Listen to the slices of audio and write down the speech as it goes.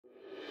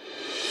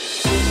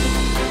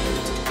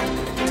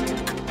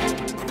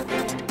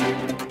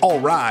All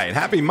right,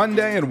 happy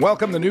Monday and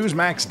welcome to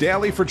Newsmax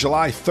Daily for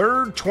July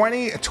 3rd,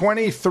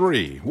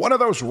 2023. One of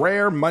those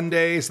rare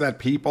Mondays that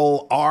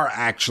people are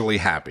actually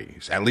happy,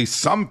 at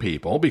least some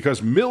people,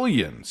 because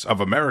millions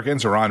of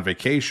Americans are on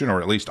vacation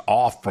or at least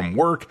off from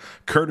work,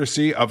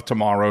 courtesy of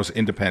tomorrow's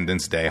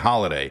Independence Day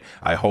holiday.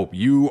 I hope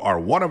you are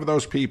one of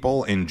those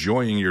people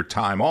enjoying your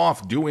time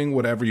off, doing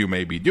whatever you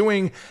may be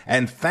doing,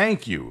 and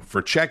thank you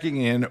for checking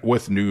in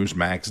with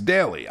Newsmax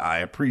Daily. I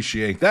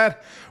appreciate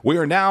that. We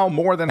are now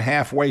more than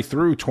halfway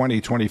through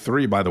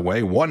 2023, by the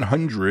way,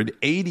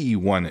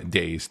 181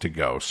 days to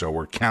go. So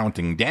we're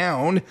counting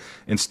down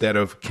instead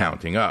of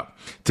counting up.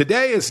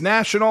 Today is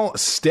National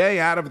Stay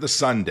Out of the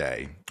Sun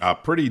Day. A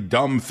pretty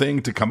dumb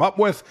thing to come up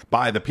with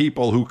by the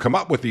people who come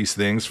up with these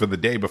things for the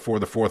day before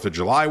the 4th of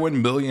July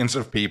when millions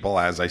of people,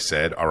 as I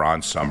said, are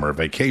on summer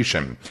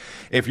vacation.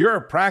 If you're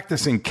a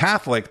practicing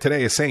Catholic,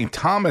 today is St.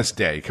 Thomas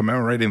Day,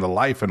 commemorating the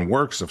life and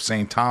works of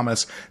St.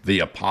 Thomas the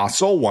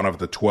Apostle, one of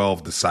the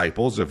 12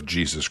 disciples of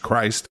Jesus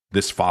Christ.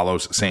 This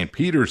follows St.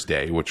 Peter's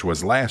Day, which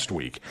was last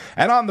week.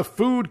 And on the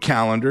food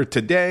calendar,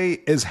 today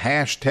is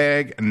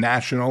hashtag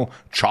National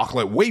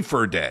Chocolate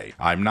Wafer Day.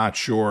 I'm not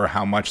sure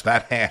how much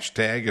that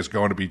hashtag is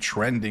going to be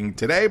trending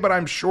today, but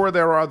I'm sure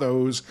there are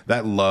those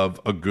that love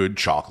a good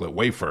chocolate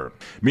wafer.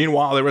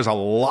 Meanwhile, there is a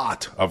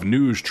lot of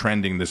news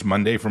trending this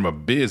Monday from a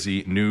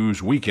busy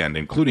news weekend,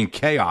 including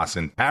chaos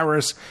in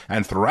Paris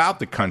and throughout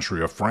the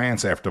country of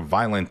France after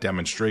violent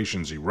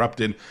demonstrations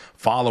erupted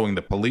following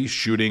the police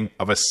shooting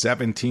of a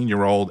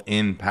 17-year-old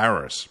in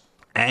Paris.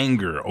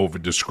 Anger over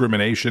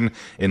discrimination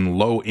in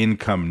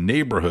low-income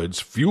neighborhoods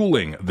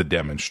fueling the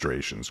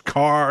demonstrations.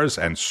 Cars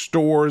and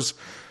stores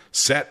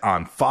set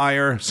on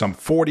fire. Some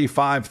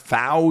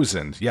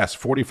 45,000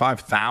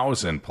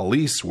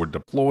 police were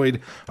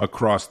deployed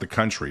across the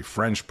country.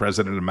 French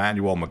President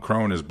Emmanuel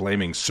Macron is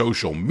blaming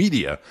social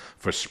media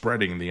for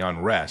spreading the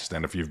unrest.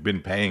 And if you've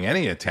been paying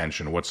any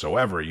attention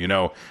whatsoever, you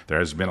know there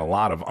has been a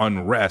lot of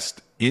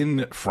unrest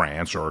in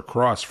France or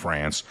across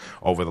France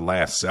over the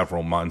last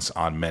several months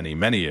on many,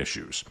 many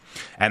issues.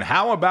 And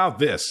how about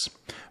this?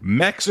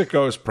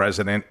 Mexico's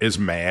president is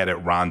mad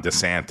at Ron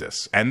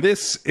DeSantis. And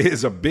this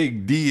is a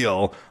big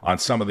deal on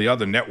some of the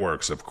other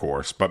networks, of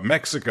course. But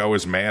Mexico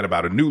is mad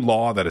about a new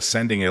law that is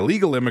sending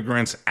illegal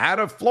immigrants out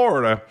of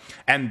Florida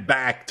and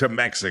back to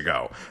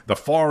Mexico. The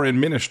foreign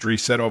ministry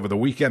said over the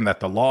weekend that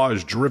the law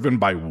is driven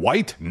by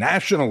white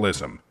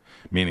nationalism,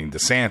 meaning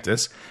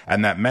DeSantis,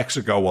 and that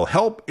Mexico will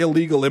help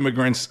illegal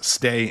immigrants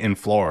stay in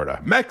Florida.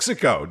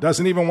 Mexico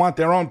doesn't even want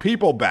their own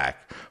people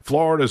back.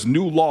 Florida's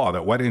new law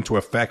that went into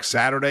effect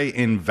Saturday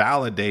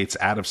invalidates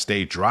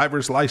out-of-state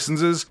driver's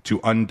licenses to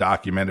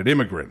undocumented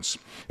immigrants.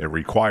 It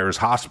requires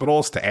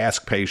hospitals to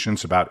ask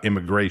patients about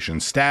immigration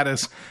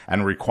status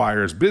and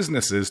requires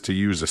businesses to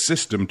use a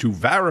system to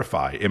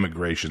verify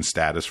immigration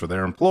status for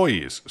their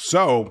employees.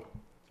 So,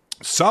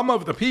 some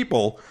of the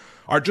people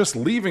are just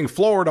leaving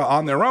Florida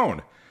on their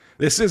own.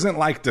 This isn't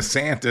like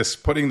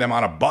DeSantis putting them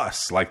on a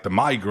bus like the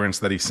migrants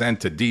that he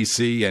sent to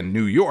D.C. and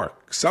New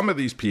York. Some of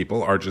these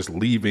people are just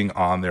leaving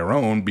on their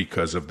own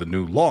because of the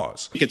new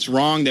laws. It's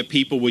wrong that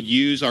people would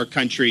use our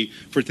country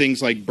for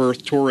things like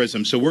birth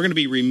tourism. So we're going to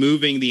be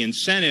removing the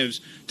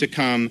incentives to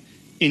come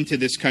into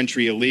this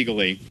country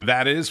illegally.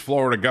 That is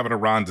Florida Governor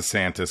Ron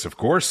DeSantis, of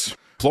course.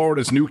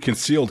 Florida's new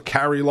concealed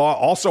carry law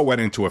also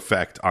went into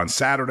effect on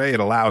Saturday. It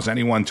allows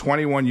anyone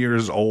 21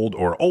 years old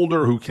or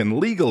older who can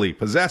legally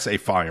possess a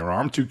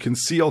firearm to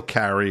conceal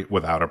carry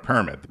without a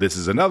permit. This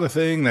is another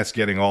thing that's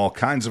getting all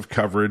kinds of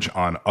coverage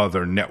on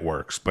other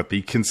networks. But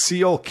the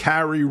conceal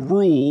carry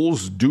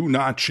rules do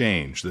not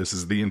change. This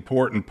is the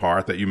important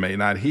part that you may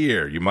not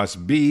hear. You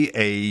must be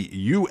a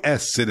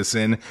U.S.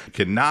 citizen,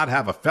 cannot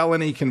have a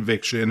felony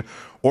conviction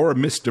or a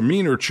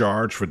misdemeanor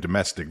charge for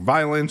domestic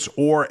violence,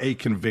 or a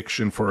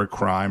conviction for a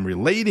crime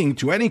relating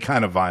to any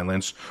kind of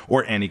violence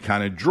or any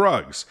kind of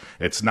drugs.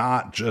 It's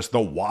not just the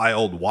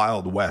wild,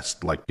 wild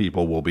west like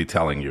people will be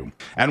telling you.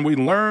 And we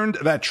learned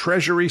that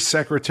Treasury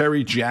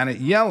Secretary Janet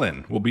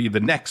Yellen will be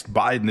the next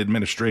Biden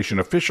administration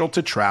official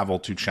to travel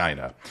to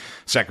China.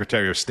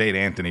 Secretary of State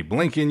Antony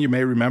Blinken, you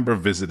may remember,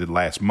 visited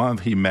last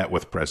month. He met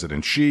with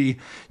President Xi.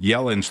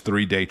 Yellen's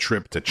 3-day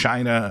trip to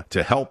China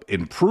to help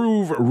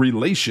improve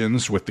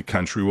relations with the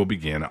country will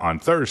begin on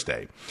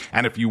Thursday.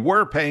 And if you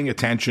were paying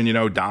attention, you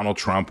know Donald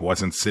Trump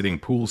wasn't sitting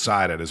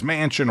poolside at his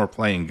mansion or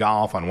playing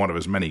golf on one of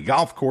his many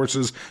golf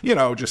courses, you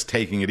know, just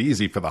taking it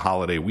easy for the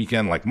holiday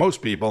weekend like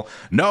most people.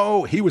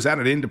 No, he was at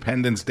an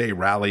Independence Day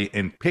rally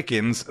in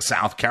Pickens,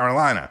 South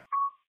Carolina.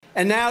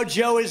 And now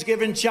Joe has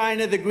given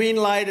China the green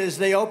light as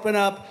they open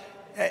up,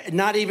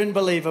 not even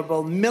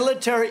believable,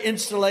 military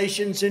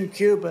installations in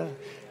Cuba,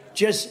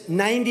 just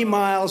 90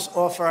 miles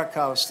off our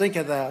coast. Think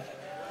of that.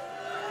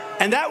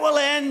 And that will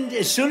end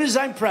as soon as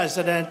I'm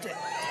president.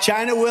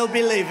 China will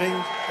be leaving.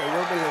 They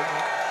will be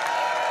leaving.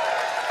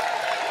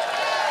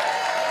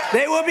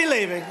 They will be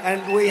leaving.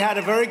 And we had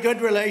a very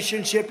good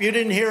relationship. You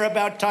didn't hear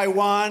about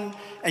Taiwan,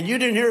 and you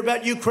didn't hear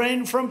about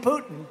Ukraine from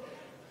Putin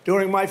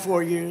during my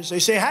 4 years. They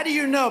say, how do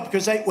you know?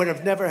 Because that would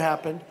have never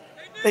happened.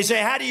 They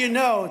say, how do you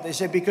know? They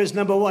say, because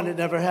number one, it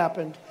never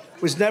happened.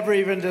 was never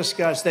even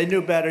discussed. They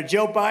knew better.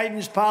 Joe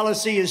Biden's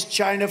policy is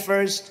China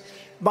first.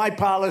 My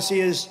policy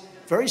is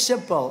very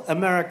simple,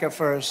 America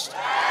first.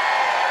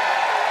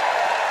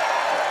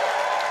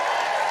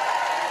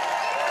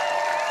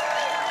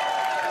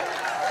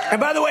 And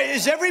by the way,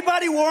 is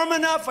everybody warm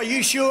enough? Are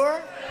you sure?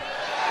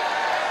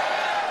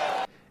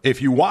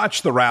 If you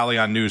watched the rally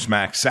on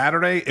Newsmax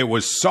Saturday, it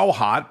was so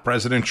hot,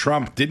 President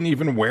Trump didn't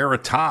even wear a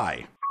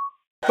tie.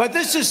 But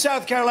this is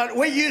South Carolina.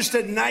 We're used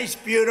to nice,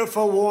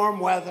 beautiful, warm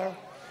weather.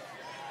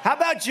 How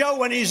about Joe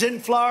when he's in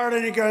Florida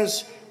and he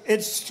goes,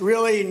 it's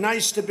really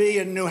nice to be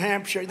in New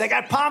Hampshire. They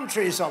got palm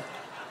trees up.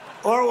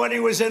 Or when he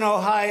was in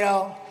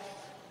Ohio.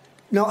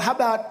 No, how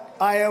about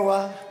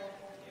Iowa?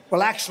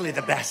 Well, actually,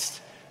 the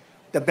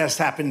best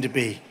happened to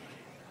be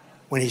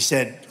when he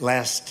said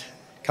last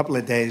couple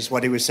of days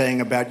what he was saying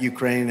about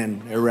Ukraine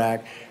and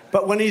Iraq.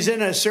 But when he's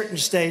in a certain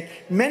state,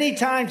 many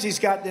times he's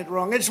gotten it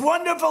wrong. It's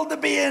wonderful to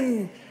be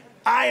in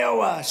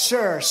Iowa,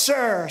 sir.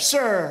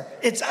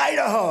 It's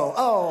Idaho.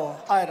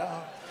 Oh,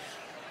 Idaho.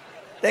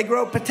 They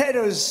grow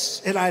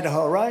potatoes in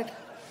Idaho, right?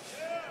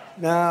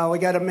 No, we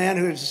got a man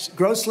who's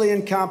grossly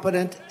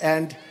incompetent,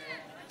 and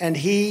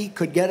he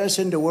could get us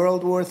into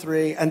World War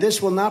III. And this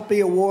will not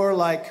be a war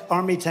like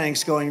army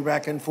tanks going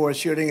back and forth,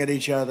 shooting at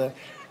each other.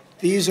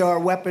 These are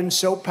weapons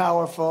so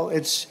powerful,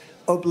 it's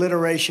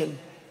obliteration.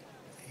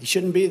 He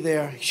shouldn't be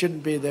there. He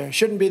shouldn't be there.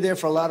 Shouldn't be there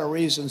for a lot of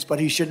reasons, but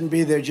he shouldn't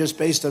be there just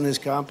based on his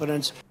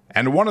competence.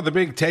 And one of the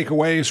big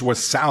takeaways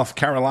was South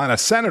Carolina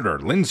Senator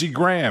Lindsey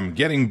Graham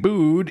getting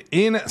booed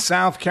in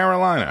South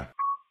Carolina.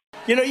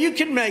 You know, you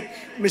can make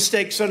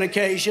mistakes on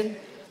occasion.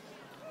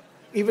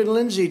 Even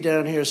Lindsey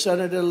down here,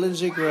 Senator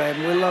Lindsey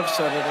Graham. We love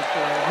Senator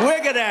Graham.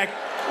 We're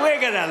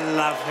gonna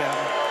love him.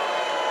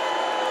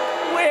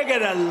 We're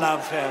gonna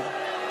love him.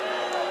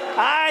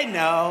 I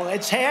know,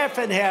 it's half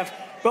and half.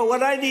 But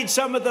when I need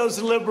some of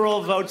those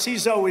liberal votes,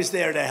 he's always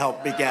there to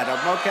help me get them,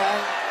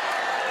 okay?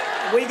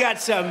 We got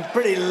some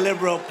pretty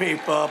liberal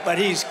people, but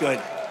he's good.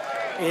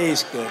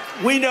 He's good.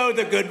 We know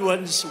the good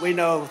ones. We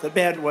know the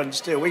bad ones,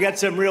 too. We got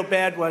some real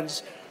bad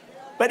ones.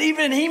 But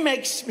even he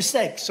makes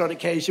mistakes on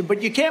occasion.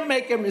 But you can't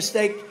make a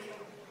mistake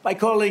by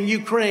calling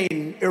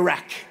Ukraine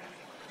Iraq.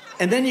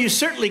 And then you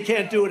certainly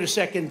can't do it a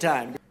second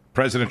time.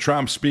 President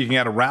Trump speaking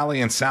at a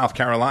rally in South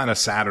Carolina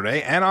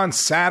Saturday, and on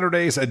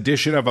Saturday's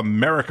edition of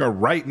America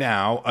Right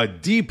Now, a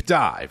deep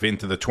dive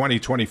into the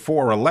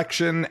 2024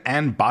 election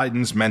and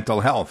Biden's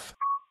mental health.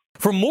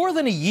 For more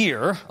than a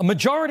year, a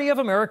majority of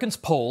Americans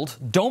polled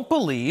don't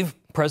believe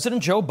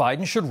President Joe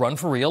Biden should run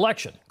for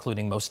re-election,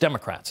 including most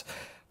Democrats.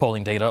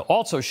 Polling data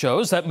also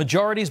shows that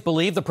majorities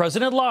believe the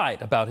president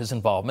lied about his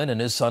involvement in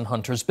his son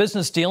Hunter's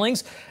business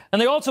dealings,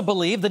 and they also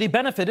believe that he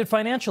benefited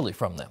financially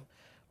from them.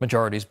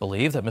 Majorities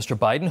believe that Mr.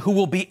 Biden, who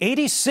will be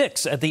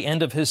 86 at the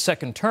end of his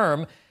second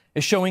term,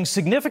 is showing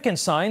significant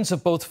signs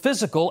of both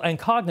physical and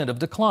cognitive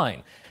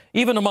decline.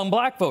 Even among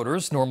black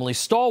voters, normally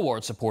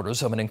stalwart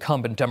supporters of an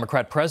incumbent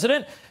Democrat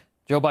president,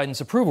 Joe Biden's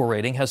approval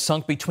rating has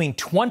sunk between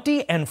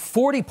 20 and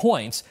 40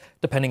 points,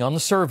 depending on the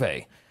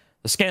survey.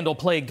 The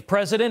scandal-plagued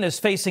president is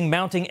facing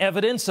mounting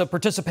evidence of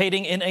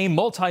participating in a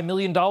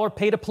multi-million-dollar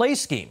pay-to-play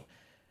scheme.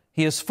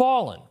 He has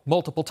fallen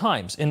multiple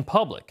times in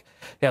public.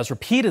 He has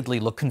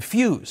repeatedly looked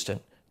confused and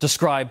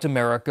described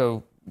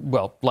America,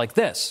 well, like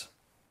this.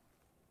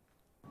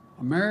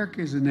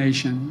 America is a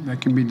nation that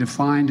can be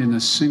defined in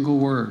a single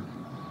word.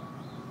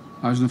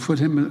 I was going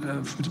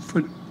to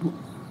put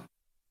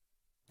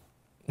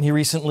He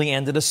recently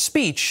ended a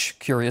speech,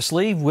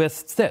 curiously,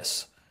 with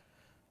this.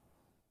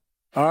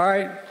 All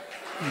right,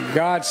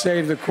 God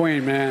save the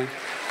Queen, man.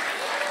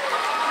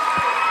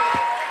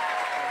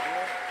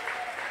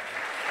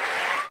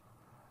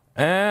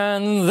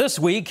 And this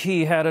week,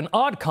 he had an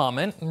odd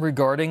comment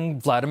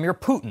regarding Vladimir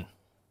Putin.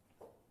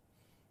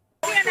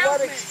 To what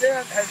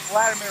extent has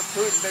Vladimir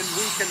Putin been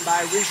weakened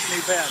by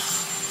recent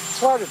events? It's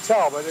hard to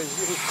tell, but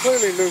he's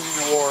clearly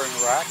losing the war in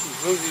Iraq.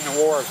 He's losing the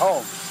war at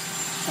home.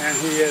 And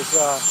he has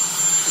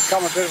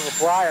become a bit of a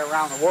pariah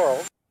around the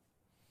world.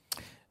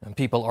 And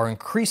people are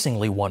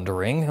increasingly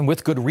wondering, and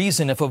with good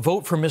reason, if a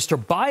vote for Mr.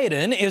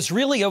 Biden is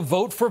really a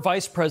vote for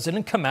Vice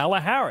President Kamala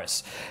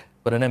Harris.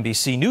 But an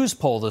NBC News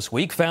poll this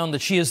week found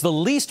that she is the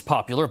least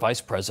popular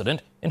vice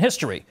president in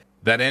history.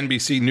 That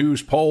NBC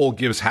News poll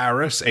gives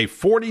Harris a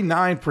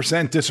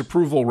 49%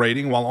 disapproval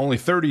rating, while only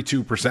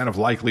 32% of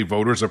likely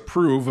voters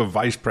approve of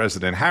Vice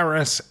President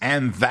Harris,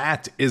 and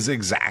that is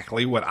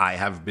exactly what I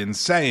have been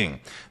saying.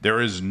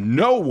 There is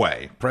no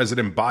way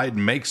President Biden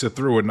makes it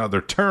through another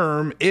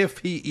term, if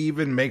he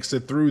even makes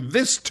it through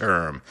this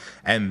term,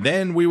 and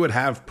then we would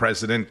have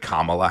President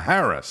Kamala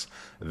Harris.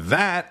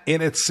 That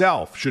in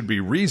itself should be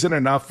reason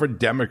enough for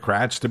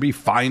Democrats to be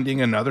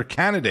finding another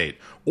candidate,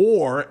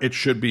 or it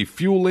should be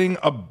fueling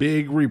a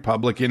big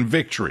Republican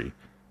victory.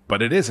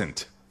 But it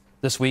isn't.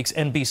 This week's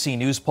NBC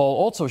News poll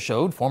also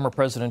showed former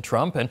President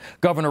Trump and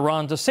Governor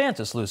Ron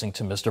DeSantis losing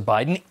to Mr.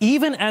 Biden,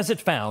 even as it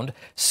found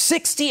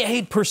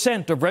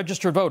 68% of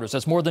registered voters,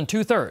 that's more than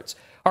two-thirds,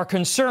 are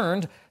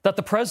concerned that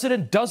the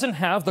president doesn't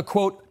have the,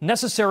 quote,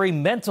 necessary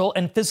mental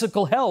and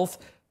physical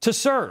health to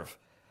serve.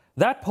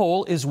 That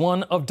poll is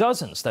one of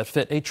dozens that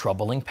fit a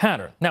troubling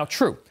pattern. Now,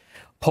 true,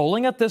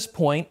 polling at this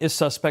point is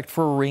suspect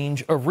for a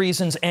range of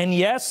reasons. And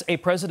yes, a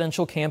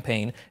presidential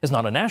campaign is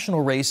not a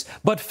national race,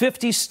 but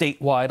 50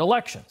 statewide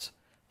elections.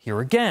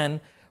 Here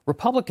again,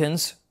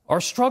 Republicans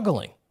are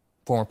struggling.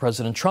 Former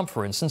President Trump,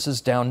 for instance,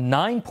 is down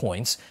 9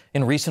 points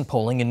in recent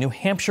polling in New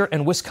Hampshire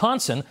and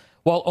Wisconsin,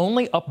 while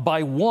only up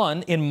by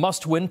 1 in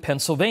must-win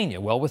Pennsylvania,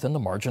 well within the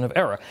margin of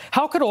error.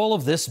 How could all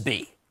of this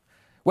be?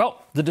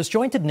 Well, the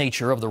disjointed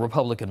nature of the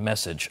Republican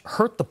message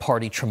hurt the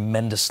party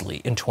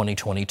tremendously in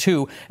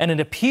 2022, and it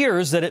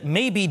appears that it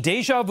may be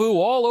deja vu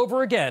all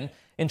over again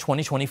in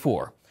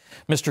 2024.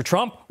 Mr.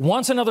 Trump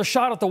wants another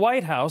shot at the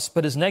White House,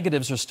 but his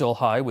negatives are still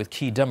high with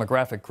key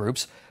demographic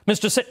groups.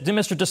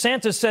 Mr.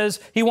 DeSantis says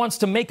he wants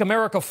to make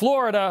America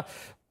Florida,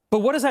 but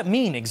what does that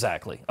mean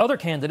exactly? Other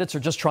candidates are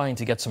just trying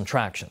to get some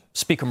traction.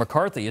 Speaker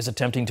McCarthy is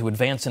attempting to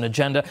advance an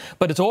agenda,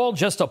 but it's all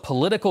just a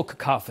political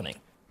cacophony.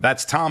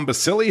 That's Tom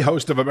Basile,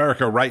 host of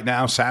America Right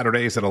Now,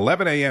 Saturdays at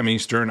 11 a.m.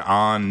 Eastern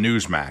on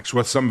Newsmax,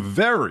 with some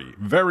very,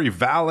 very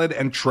valid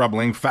and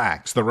troubling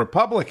facts. The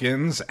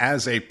Republicans,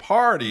 as a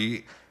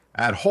party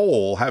at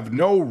whole, have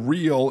no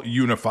real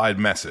unified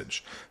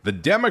message. The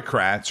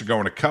Democrats are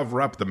going to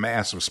cover up the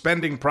massive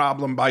spending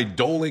problem by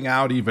doling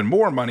out even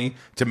more money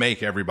to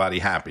make everybody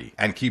happy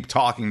and keep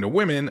talking to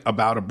women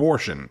about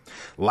abortion.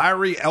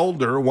 Larry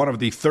Elder, one of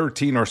the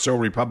 13 or so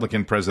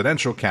Republican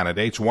presidential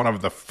candidates, one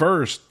of the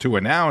first to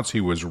announce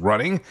he was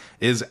running,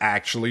 is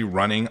actually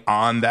running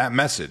on that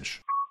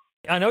message.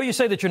 I know you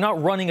say that you're not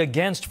running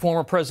against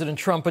former President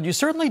Trump, but you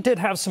certainly did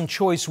have some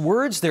choice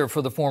words there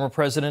for the former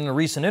president in a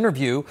recent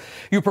interview.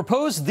 You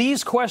proposed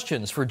these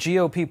questions for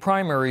GOP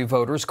primary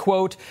voters,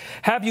 quote,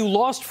 have you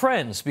lost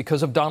friends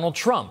because of Donald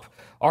Trump?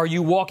 Are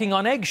you walking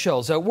on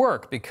eggshells at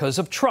work because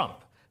of Trump?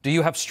 Do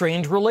you have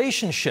strained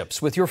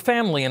relationships with your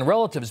family and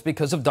relatives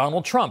because of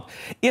Donald Trump?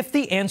 If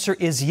the answer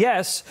is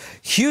yes,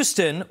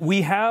 Houston,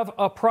 we have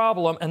a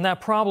problem, and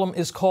that problem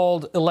is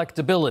called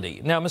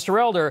electability. Now,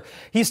 Mr. Elder,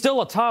 he's still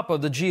atop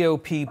of the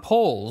GOP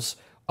polls.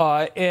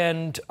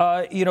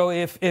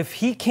 If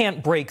he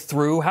can't break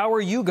through, how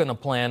are you going to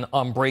plan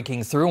on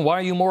breaking through? And why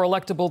are you more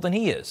electable than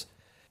he is?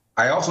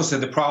 I also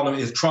said the problem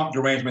is Trump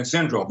derangement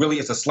syndrome. Really,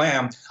 it's a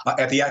slam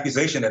at the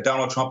accusation that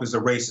Donald Trump is a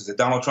racist, that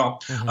Donald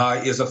Trump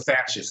is a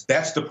fascist.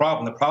 That's the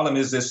problem. The problem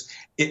is this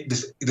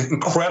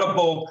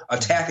incredible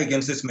attack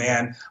against this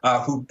man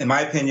who, in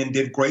my opinion,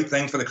 did great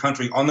things for the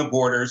country on the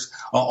borders,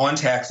 on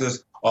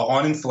taxes,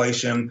 on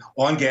inflation,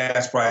 on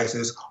gas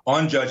prices,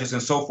 on judges,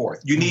 and so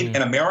forth. You need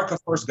an America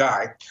First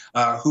guy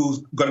who's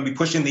going to be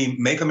pushing the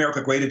Make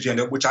America Great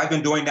agenda, which I've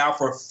been doing now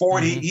for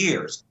 40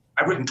 years.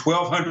 I've written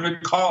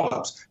 1,200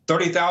 columns,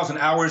 30,000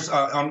 hours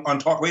on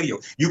talk radio.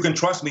 You can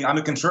trust me. I'm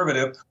a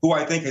conservative who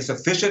I think a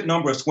sufficient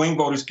number of swing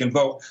voters can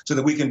vote so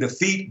that we can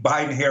defeat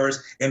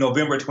Biden-Harris in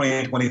November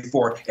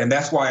 2024. And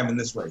that's why I'm in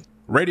this race.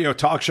 Radio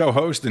talk show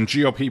host and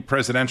GOP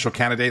presidential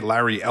candidate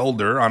Larry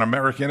Elder on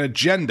American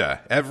Agenda.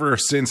 Ever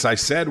since I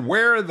said,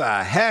 where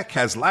the heck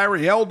has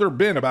Larry Elder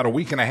been about a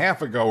week and a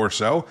half ago or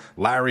so,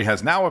 Larry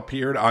has now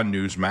appeared on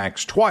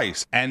Newsmax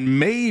twice. And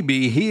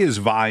maybe he is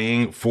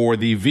vying for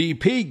the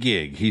VP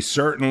gig. He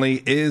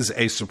certainly is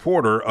a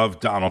supporter of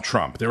Donald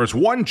Trump. There is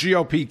one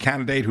GOP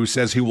candidate who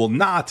says he will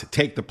not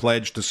take the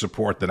pledge to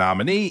support the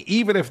nominee,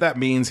 even if that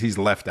means he's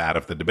left out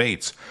of the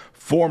debates.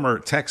 Former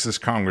Texas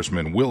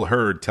Congressman Will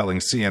Hurd telling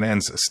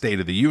CNN's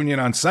State of the Union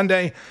on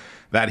Sunday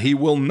that he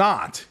will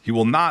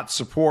not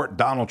support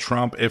Donald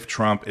Trump if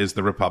Trump is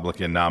the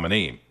Republican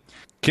nominee.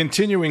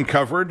 Continuing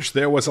coverage,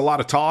 there was a lot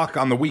of talk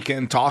on the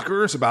Weekend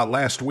Talkers about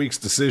last week's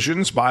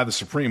decisions by the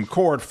Supreme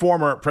Court.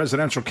 Former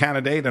presidential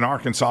candidate and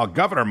Arkansas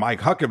Governor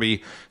Mike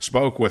Huckabee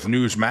spoke with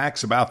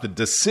Newsmax about the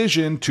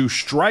decision to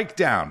strike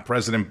down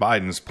President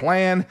Biden's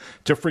plan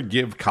to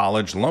forgive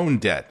college loan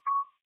debt.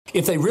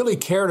 If they really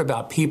cared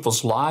about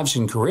people's lives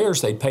and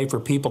careers, they'd pay for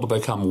people to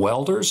become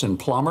welders and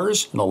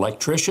plumbers and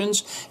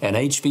electricians and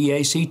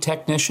HVAC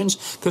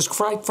technicians, because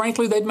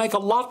frankly, they'd make a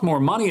lot more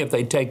money if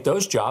they'd take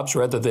those jobs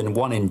rather than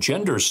one in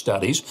gender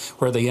studies,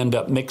 where they end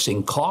up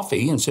mixing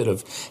coffee instead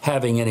of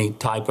having any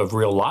type of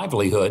real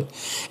livelihood.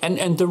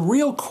 And the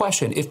real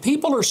question, if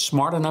people are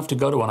smart enough to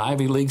go to an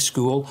Ivy League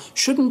school,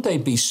 shouldn't they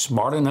be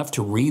smart enough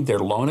to read their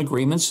loan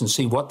agreements and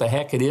see what the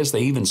heck it is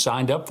they even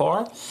signed up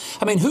for?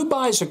 I mean, who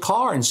buys a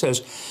car and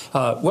says,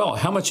 well,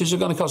 how much is it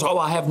going to cost? Oh,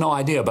 I have no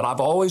idea, but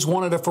I've always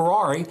wanted a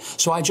Ferrari,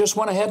 so I just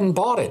went ahead and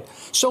bought it.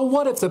 So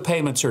what if the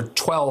payments are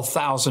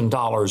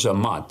 $12,000 a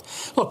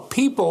month? Look,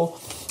 people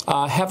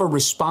have a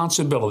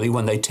responsibility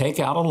when they take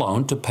out a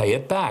loan to pay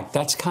it back.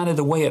 That's kind of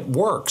the way it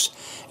works.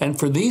 And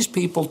for these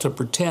people to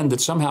pretend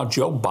that somehow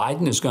Joe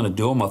Biden is going to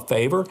do them a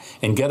favor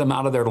and get them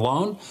out of their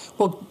loan,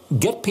 well,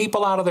 get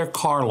people out of their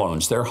car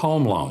loans, their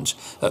home loans.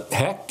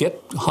 Heck,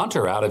 get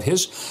Hunter out of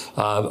his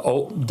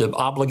the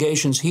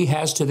obligations he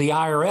has to the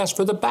IRS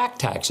for the back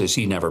taxes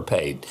he never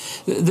paid.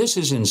 This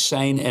is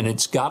insane, and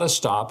it's got to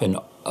stop. And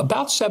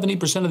about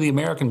 70% of the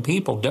American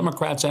people,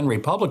 Democrats and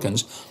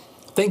Republicans,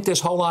 think this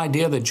whole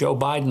idea that Joe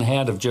Biden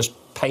had of just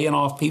paying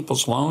off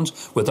people's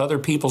loans with other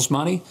people's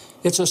money,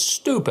 it's a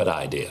stupid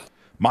idea.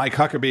 Mike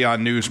Huckabee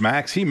on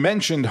Newsmax, he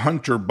mentioned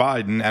Hunter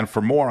Biden, and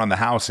for more on the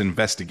House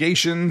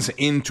investigations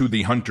into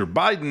the Hunter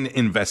Biden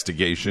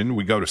investigation,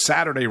 we go to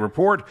Saturday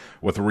Report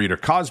with Rita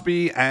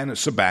Cosby and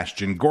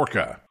Sebastian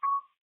Gorka.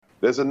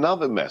 There's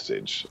another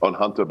message on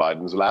Hunter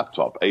Biden's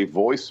laptop, a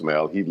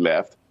voicemail he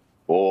left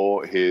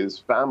for his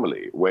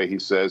family, where he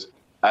says,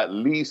 at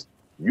least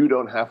you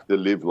don't have to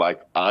live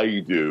like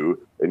I do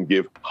and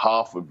give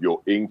half of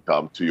your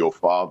income to your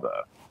father.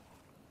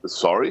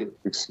 Sorry?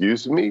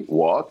 Excuse me?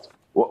 What?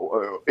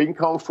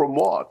 Income from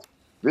what?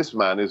 This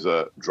man is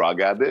a drug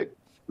addict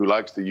who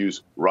likes to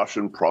use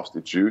Russian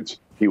prostitutes.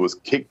 He was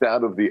kicked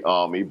out of the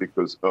army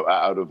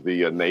out of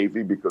the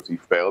Navy because he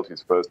failed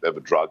his first ever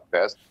drug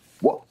test.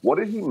 What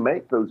did he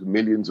make those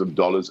millions of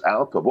dollars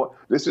out of?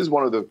 This is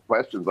one of the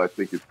questions I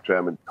think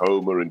Chairman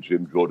Comer and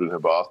Jim Jordan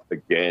have asked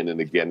again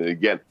and again and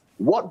again.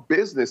 What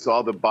business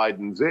are the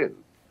Bidens in?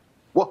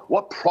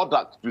 What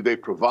product do they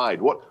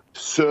provide? What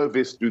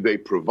service do they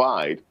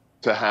provide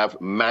to have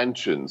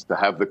mansions, to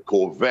have the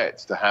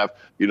Corvettes, to have,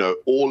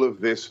 all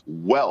of this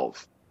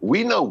wealth?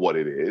 We know what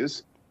it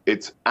is.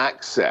 It's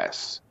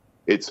access.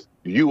 It's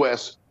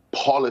U.S.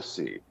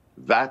 policy.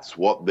 That's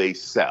what they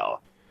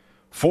sell.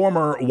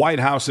 Former White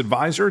House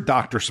advisor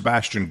Dr.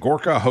 Sebastian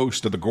Gorka,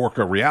 host of the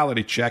Gorka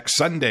Reality Check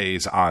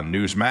Sundays on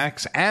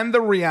Newsmax. And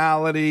the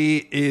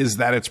reality is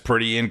that it's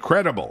pretty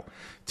incredible.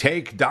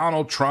 Take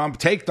Donald Trump,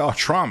 take the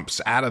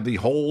Trumps out of the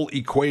whole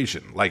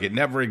equation, like it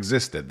never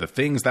existed. The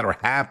things that are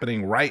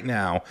happening right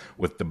now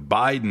with the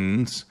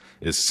Bidens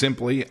is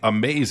simply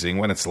amazing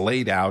when it's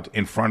laid out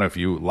in front of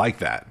you like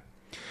that.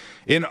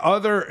 In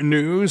other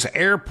news,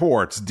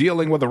 airports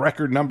dealing with a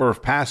record number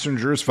of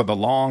passengers for the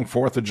long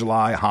 4th of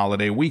July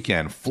holiday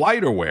weekend.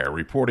 FlightAware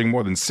reporting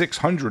more than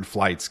 600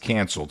 flights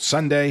canceled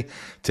Sunday.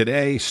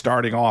 Today,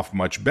 starting off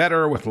much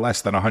better with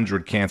less than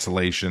 100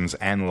 cancellations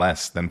and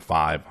less than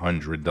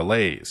 500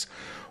 delays.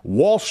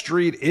 Wall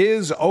Street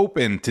is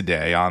open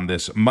today on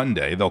this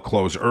Monday. They'll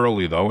close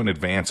early, though, in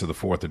advance of the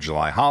 4th of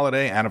July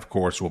holiday, and, of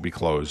course, will be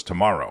closed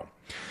tomorrow.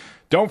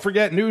 Don't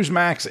forget,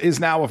 Newsmax is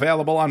now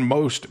available on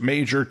most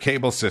major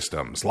cable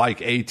systems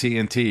like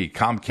AT&T,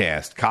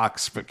 Comcast,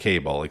 Cox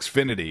Cable,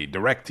 Xfinity,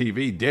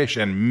 DirecTV, Dish,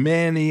 and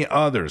many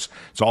others.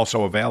 It's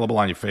also available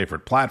on your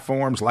favorite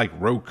platforms like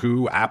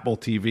Roku, Apple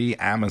TV,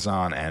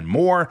 Amazon, and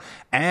more.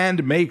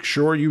 And make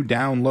sure you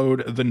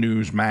download the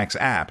Newsmax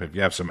app. If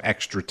you have some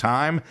extra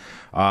time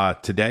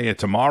today and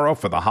tomorrow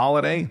for the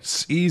holiday,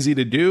 it's easy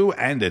to do,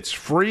 and it's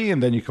free,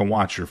 and then you can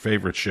watch your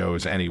favorite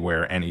shows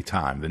anywhere,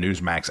 anytime. The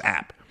Newsmax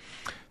app.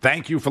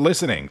 Thank you for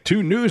listening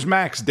to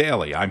Newsmax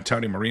Daily. I'm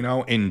Tony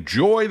Marino.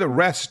 Enjoy the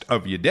rest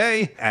of your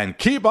day and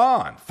keep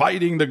on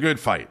fighting the good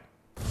fight.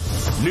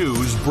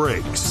 News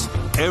breaks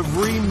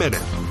every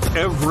minute,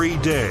 every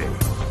day.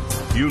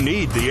 You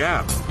need the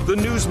app, the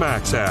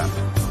Newsmax app.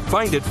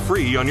 Find it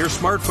free on your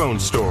smartphone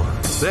store.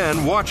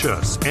 Then watch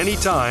us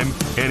anytime,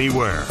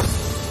 anywhere.